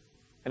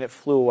 and it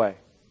flew away.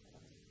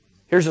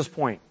 Here's his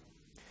point.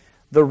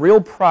 The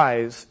real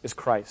prize is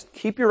Christ.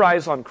 Keep your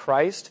eyes on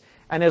Christ,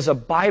 and as a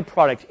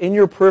byproduct, in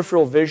your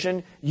peripheral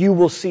vision, you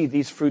will see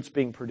these fruits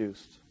being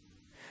produced.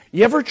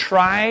 You ever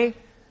try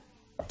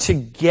to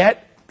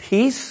get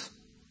peace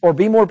or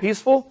be more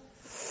peaceful?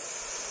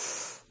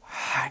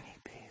 I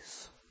need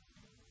peace.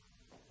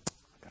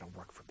 I've got to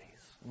work for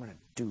peace. I'm going to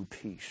do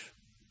peace.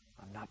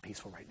 I'm not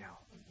peaceful right now.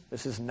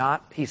 This is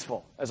not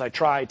peaceful as I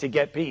try to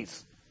get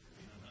peace.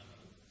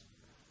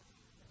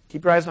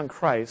 Keep your eyes on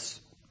Christ.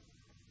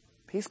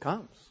 Peace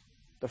comes.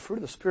 The fruit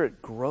of the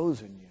Spirit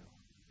grows in you.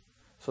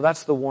 So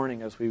that's the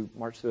warning as we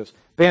march through this.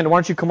 Band, why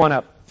don't you come on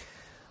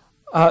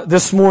up?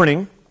 This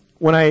morning,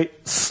 when I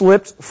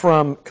slipped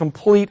from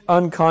complete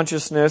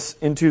unconsciousness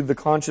into the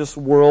conscious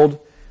world,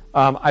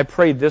 I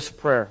prayed this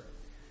prayer.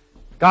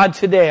 God,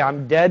 today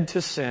I'm dead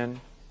to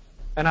sin,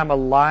 and I'm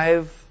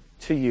alive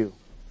to you.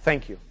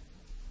 Thank you.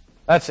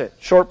 That's it.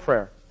 Short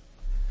prayer.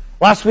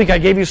 Last week I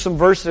gave you some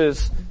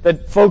verses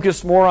that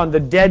focused more on the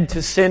dead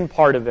to sin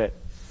part of it.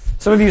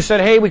 Some of you said,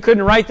 hey, we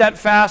couldn't write that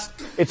fast.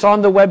 It's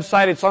on the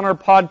website. It's on our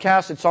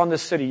podcast. It's on the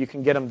city. You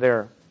can get them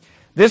there.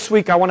 This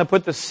week I want to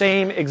put the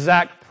same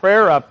exact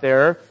prayer up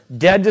there,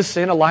 dead to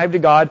sin, alive to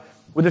God,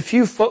 with a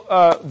few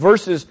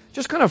verses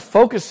just kind of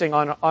focusing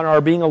on our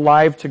being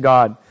alive to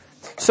God.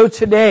 So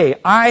today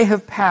I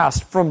have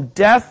passed from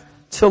death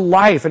to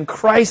life, and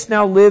Christ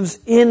now lives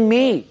in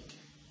me.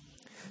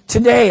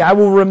 Today I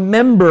will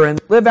remember and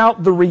live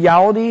out the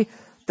reality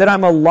that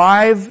I'm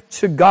alive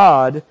to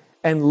God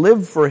and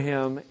live for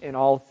Him in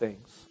all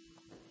things.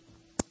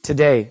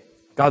 Today,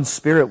 God's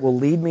Spirit will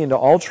lead me into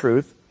all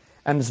truth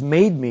and has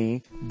made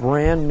me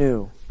brand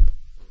new.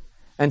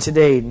 And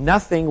today,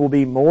 nothing will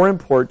be more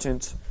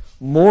important,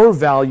 more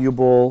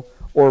valuable,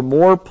 or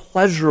more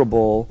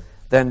pleasurable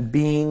than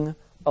being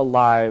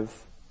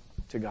alive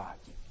to God.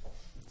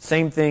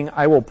 Same thing,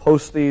 I will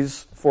post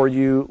these for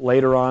you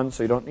later on,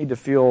 so you don't need to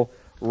feel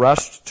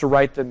rushed to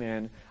write them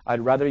in.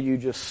 I'd rather you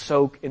just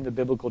soak in the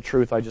biblical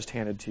truth I just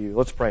handed to you.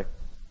 Let's pray.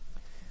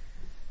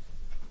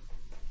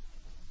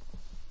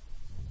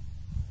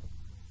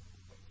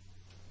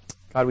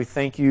 God, we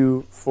thank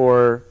you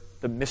for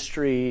the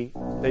mystery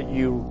that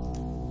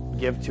you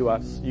give to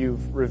us.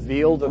 You've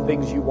revealed the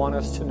things you want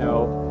us to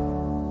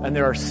know, and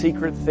there are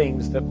secret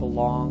things that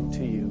belong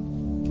to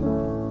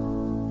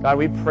you. God,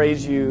 we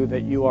praise you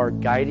that you are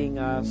guiding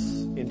us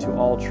into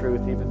all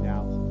truth even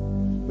now.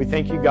 We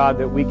thank you, God,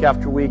 that week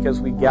after week as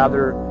we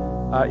gather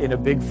in a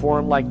big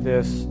forum like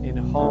this, in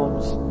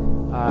homes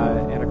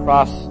and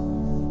across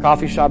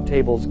coffee shop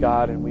tables,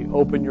 God, and we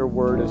open your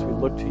word as we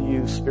look to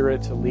you,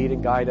 Spirit, to lead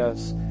and guide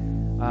us,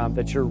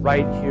 that you're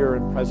right here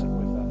and present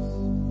with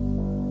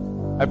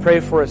us. I pray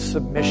for a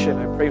submission.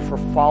 I pray for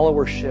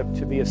followership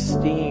to be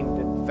esteemed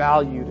and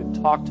valued and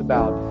talked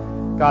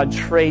about. God,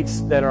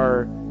 traits that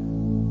are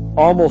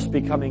almost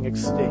becoming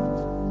extinct.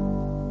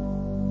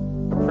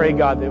 I pray,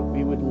 God, that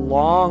we would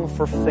long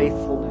for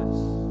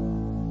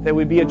faithfulness, that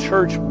we'd be a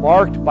church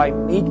marked by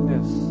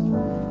meekness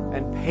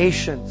and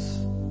patience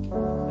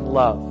and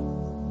love.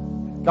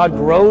 God,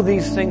 grow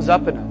these things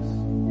up in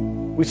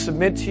us. We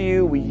submit to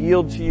you, we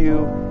yield to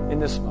you in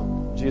this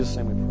moment. In Jesus'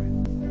 name we pray.